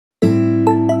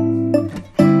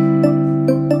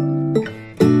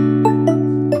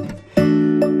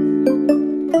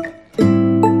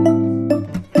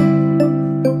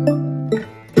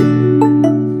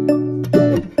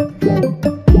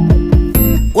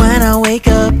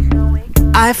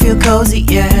I feel cozy,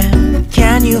 yeah.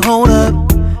 Can you hold up?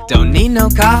 Don't need no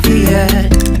coffee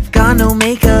yet. I've got no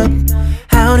makeup.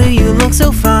 How do you look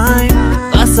so fine?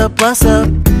 Bust up, bust up.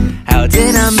 How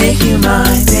did I make you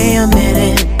mine? Stay a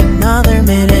minute, another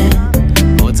minute.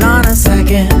 Hold on a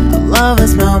second, I love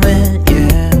this moment,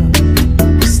 yeah.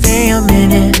 Stay a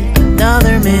minute,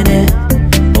 another minute.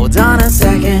 Hold on a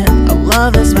second, I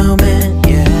love this moment,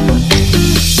 yeah.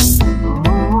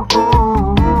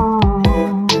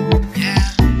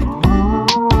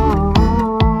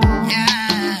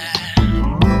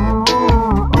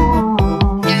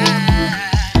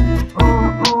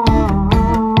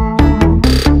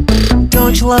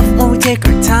 Don't you love when we take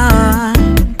our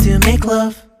time to make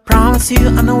love? Promise you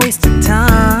I'm not wasting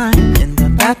time in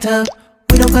the bathtub.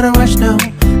 We don't gotta rush, no.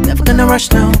 Never gonna rush,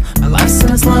 no. My life's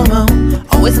in a slow-mo,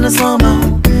 always in a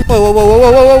slow-mo. Whoa, whoa, whoa,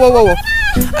 whoa, whoa, whoa, whoa, whoa.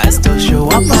 I still show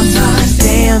up on time.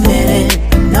 Stay a minute,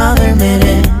 another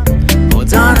minute.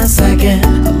 Hold on a second,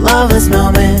 I love this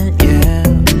moment, yeah.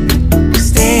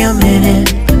 Stay a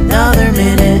minute, another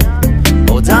minute.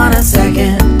 Hold on a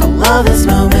second, I love this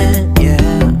moment, yeah.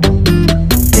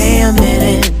 Stay a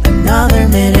minute, another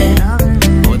minute.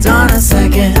 Hold on a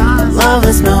second, I love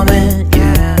this moment,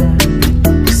 yeah.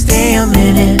 Stay a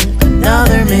minute,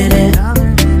 another minute.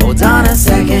 Hold on a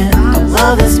second, I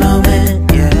love this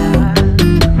moment, yeah.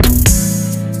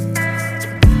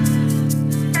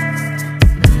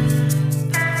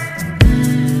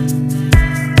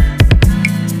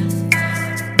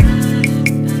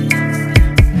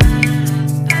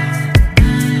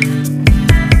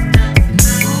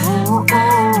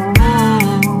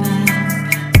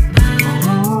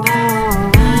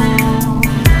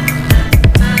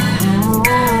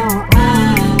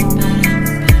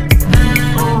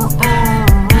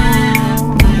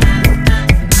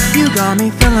 Got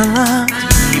me feeling loved,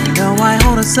 even though I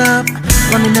hold us up.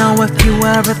 Let me know if you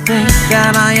ever think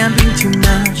that I am being too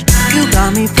much. You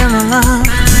got me feeling loved,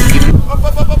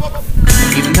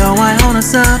 even though I hold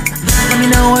us up. Let me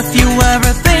know if you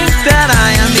ever think that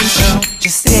I am being so.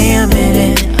 Just stay a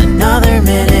minute, another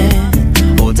minute.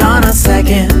 Hold on a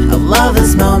second, I love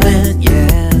this moment,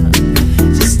 yeah.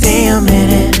 Just stay a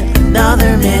minute,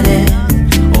 another minute.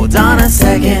 Hold on a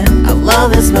second, I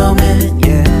love this moment,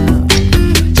 yeah.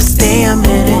 Stay a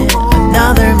minute,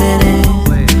 another minute.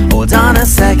 Hold on a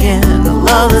second, I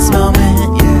love this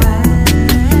moment,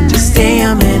 yeah. Just stay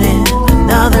a minute,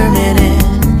 another minute.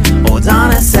 Hold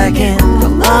on a second, I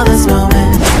love this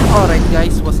moment. Alright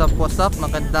guys, what's up, what's up?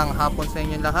 Magandang hapon sa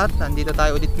inyo lahat. Nandito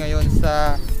tayo ulit ngayon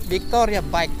sa Victoria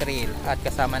Bike Trail. At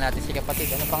kasama natin si kapatid.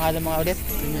 Ano pangalan mga ulit?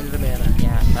 Daniel Rivera.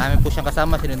 Yan, marami po siyang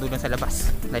kasama, sinundulan sa labas.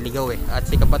 Naligaw eh. At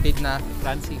si kapatid na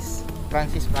Francis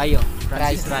Rayo.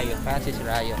 Francis Rayo.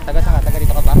 Taga saan ka? Taga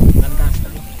dito ka ba? Lancaster.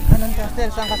 Lancaster.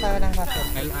 Saan ka sa Lancaster?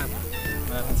 LR.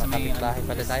 Kapit bahay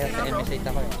pala tayo. Sa MS8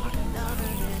 ako eh.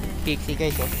 Fixie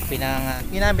guys oh.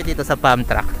 Ginamit dito sa pump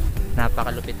track.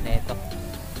 Napakalupit na ito.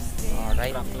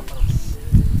 Alright.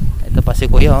 Ito pa si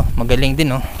kuya oh. Magaling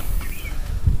din oh.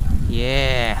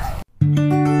 Yeah.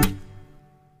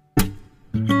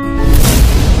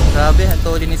 Grabe, ang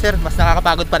tuli ni sir. Mas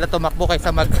nakakapagod pala tumakbo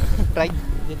kaysa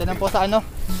mag-ride. Dito lang po sa ano,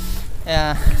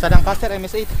 sa Lancaster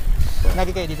MS8.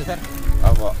 Lagi kayo dito sir?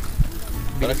 Ako.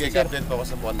 Barangay captain po ako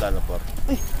sa Buandala po.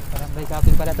 Ay, barangay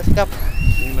captain pala ito si Cap.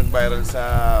 Yung nag-viral sa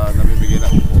namimigay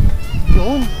ng upo.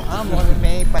 Yun,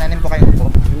 may pananim po kayo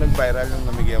upo. Yung nag-viral yung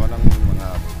namigay ako ng mga...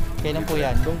 Kailan po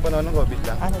yan? Yung panahon ng COVID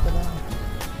lang. Ano ito lang?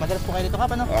 Madalas po kayo dito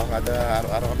Cap ano? Oo, kada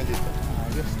araw-araw kami dito.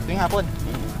 Ayos, tuwing hapon.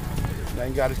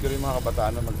 Na-encourage ko rin mga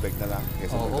kabataan na mag-bike na lang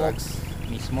kaysa mag-drugs.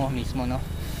 Mismo no.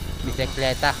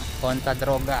 Bisikleta, kontra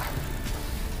droga.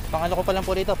 Pangalo ko pa lang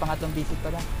po dito, pangatlong visit pa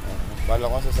lang. Bala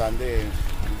ko sa Sunday,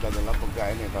 magdadala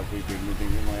pagkain eh, pag-picnic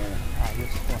yung mga yan.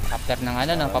 Ayos po. After ng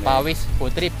ano, ng papawis,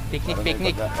 food trip,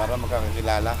 picnic. Para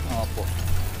magkakakilala. Opo.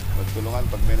 Magtulungan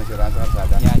pag may nasiraan sa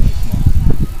kalsada. Yan mismo.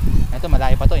 Ito,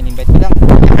 malayo pa to, in-invite ko lang.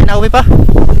 Nauwi pa.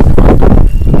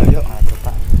 Malayo. Ito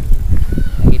pa.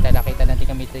 Nakita natin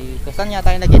kami dito. Saan nga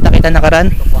tayo nagkita-kita nakaraan?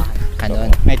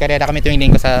 Kanon. May karera kami tuwing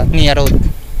linggo sa Nia Road.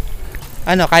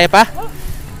 Ano, kaya pa?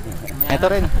 Ito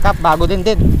rin, Kap, bago din.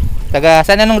 Taga,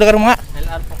 saan anong lugar mo nga?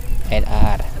 LR po.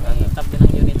 LR. Top din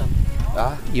ng Unitop.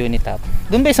 Ah? Unitop.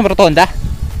 Doon ba yung sa Rotonda?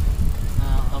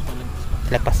 Opo,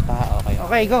 lagpas pa. Okay.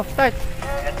 Okay, go, start.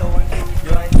 Ito ang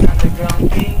join underground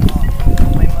king.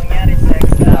 May mangyari sex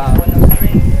na walang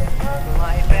string.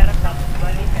 Kumain pera tapos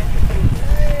balikan.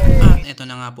 At ito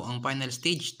na nga po ang final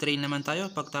stage. Train naman tayo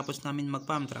pagtapos namin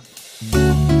mag-pump track.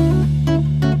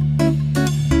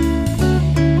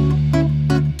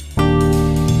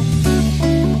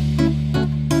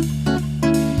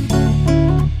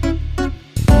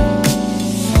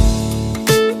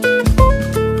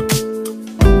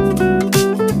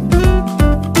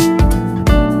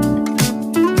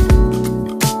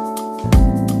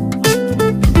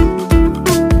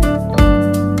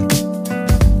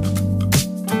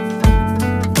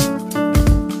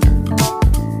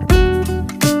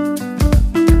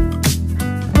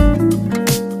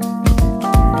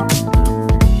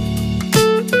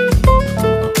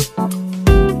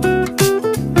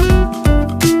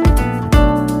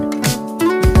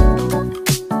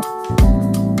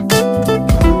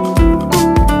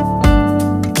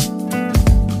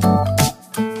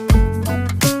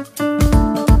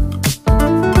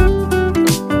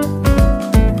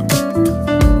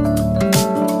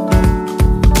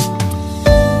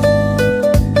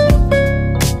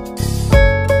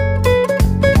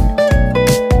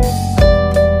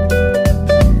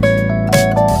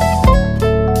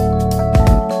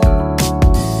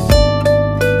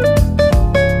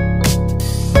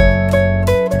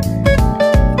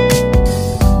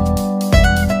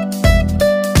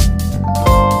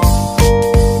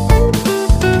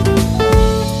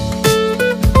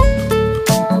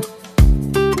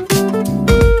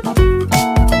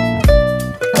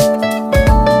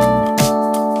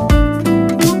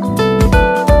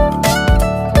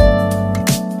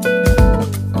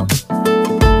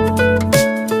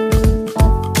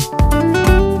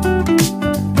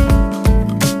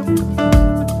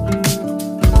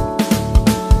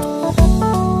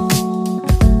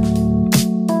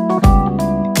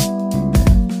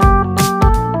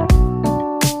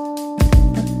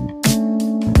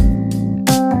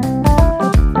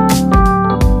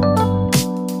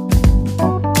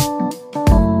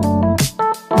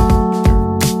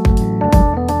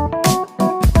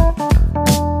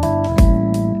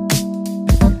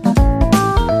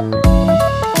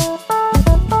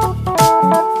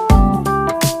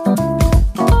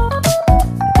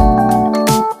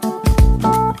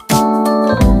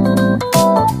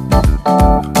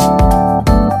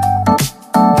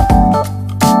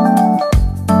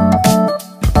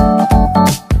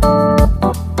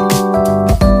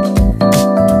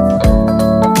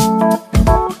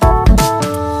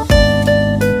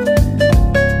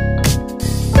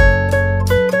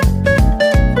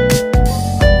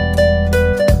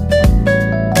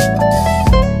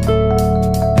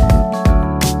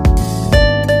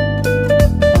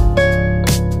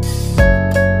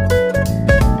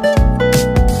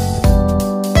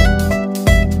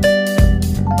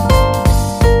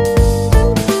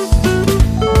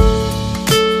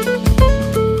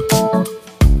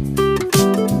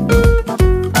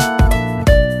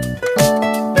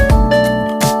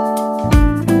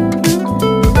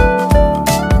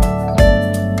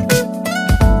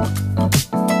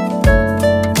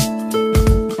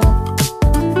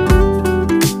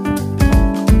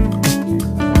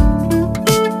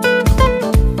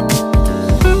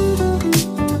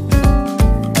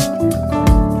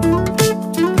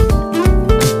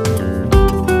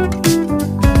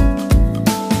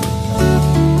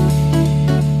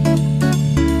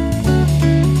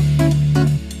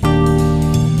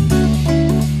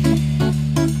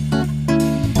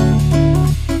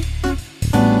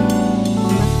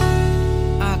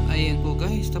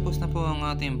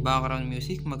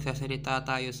 music, magsasalita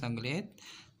tayo saglit.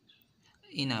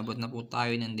 Inabot na po tayo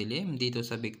ng dilim dito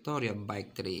sa Victoria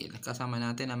Bike Trail. Kasama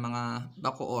natin ang mga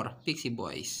bako or fixie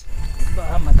boys.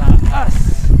 Ba, mataas.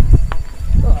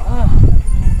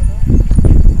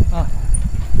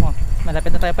 Malapit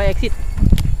na tayo pa exit.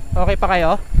 Okay pa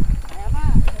kayo?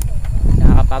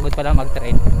 Nakakapagod pala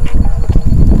mag-train.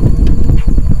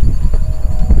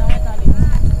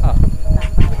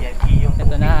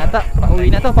 Ito na ata. Pauwi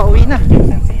na to. Pauwi na.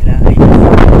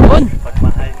 Doon.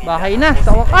 Bahay na.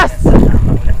 Sa wakas.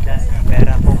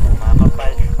 Pera po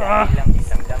kumakapal. Dahil lang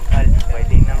isang dangkal.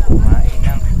 Pwede nang kumain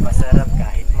ng masarap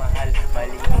kahit mahal.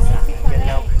 Malinis aking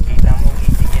galaw. Kita mo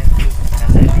hindi yan juice.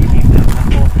 Nasa living lang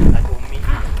ako at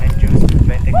umiinom ng juice.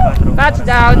 24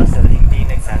 Touchdown. oras sa hindi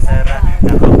nagsasara.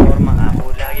 Nakaporma ako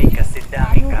lagi kasi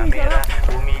daming kamera.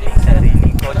 Umiling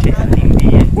sariling kotse at hindi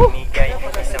yan tinigay.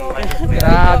 Isang malit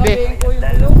Grabe.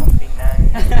 dalawang Pinay.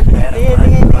 Pero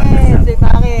mahal pa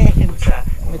sa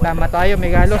May tama tayo,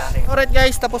 may galos. Alright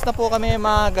guys, tapos na po kami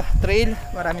mag-trail.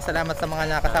 Maraming salamat sa mga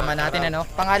nakasama natin. Ano?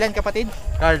 Pangalan kapatid?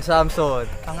 Carl Samson.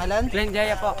 Pangalan? Glenn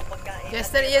Jaya po.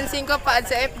 Chester Ian 5 paad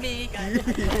sa FB.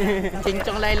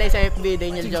 Chingchong Laylay sa FB,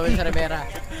 Daniel Joel sa Rivera.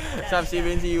 Sam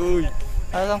Steven si Uy.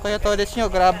 Alam ko yung toilets nyo,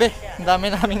 grabe. Ang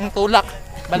dami naming tulak.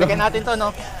 Balikan natin to,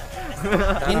 no?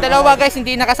 Yung dalawa guys,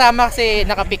 hindi nakasama kasi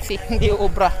nakapixie. Hindi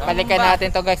ubra. Balikan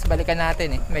natin to guys, balikan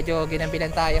natin eh. Medyo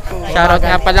ginambilan tayo. Shoutout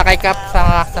nga pala kay Cap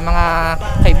sa mga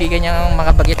kaibigan niyang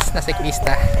mga bagets na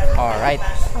siklista. Alright.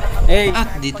 Hey.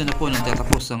 At dito na po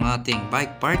nagtatapos ang ating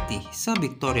bike party sa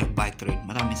Victoria Bike Trail.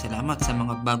 Maraming salamat sa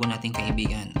mga bago nating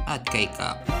kaibigan at kay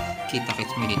Cap.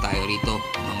 Kita-kits muli tayo rito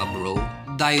mga bro.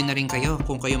 Dayo na rin kayo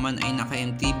kung kayo man ay naka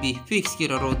MTB Fixed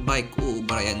Kira Road Bike,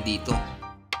 uubra yan dito.